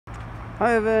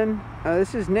Hi Evan,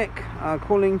 this is Nick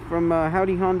calling from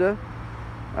Howdy Honda.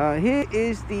 Here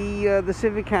is the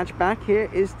Civic Hatchback. Here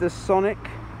is the Sonic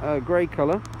grey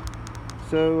color.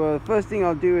 So first thing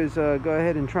I'll do is go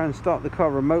ahead and try and start the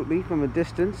car remotely from a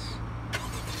distance.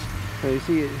 So you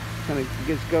see it kind of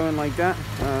gets going like that.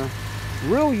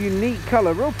 Real unique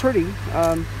color, real pretty.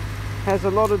 Has a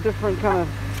lot of different kind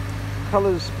of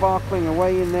colors sparkling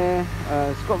away in there.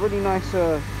 It's got really nice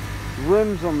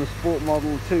rims on the sport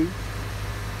model too.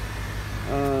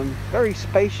 Very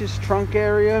spacious trunk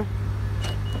area,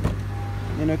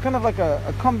 you know, kind of like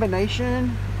a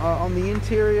combination on the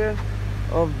interior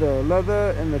of the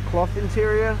leather and the cloth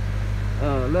interior.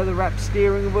 Leather wrapped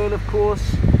steering wheel, of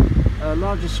course,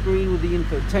 larger screen with the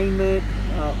infotainment,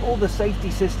 all the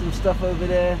safety system stuff over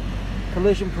there,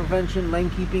 collision prevention, lane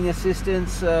keeping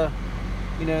assistance,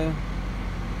 you know,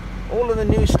 all of the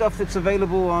new stuff that's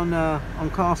available on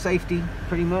car safety,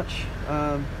 pretty much.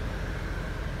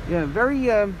 Yeah,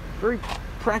 very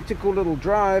practical little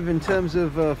drive in terms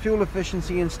of fuel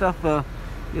efficiency and stuff.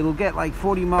 It'll get like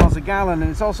 40 miles a gallon, and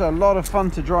it's also a lot of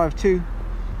fun to drive too.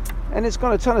 And it's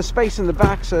got a ton of space in the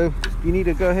back, so if you need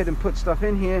to go ahead and put stuff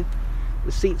in here,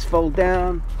 the seats fold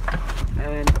down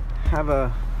and have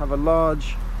a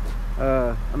large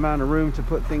amount of room to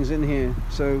put things in here.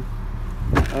 So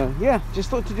yeah, just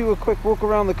thought to do a quick walk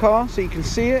around the car so you can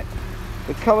see it,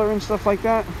 the color and stuff like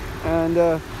that.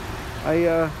 And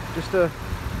I just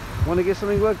want to get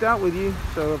something worked out with you,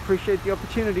 so appreciate the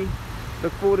opportunity.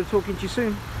 Look forward to talking to you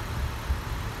soon.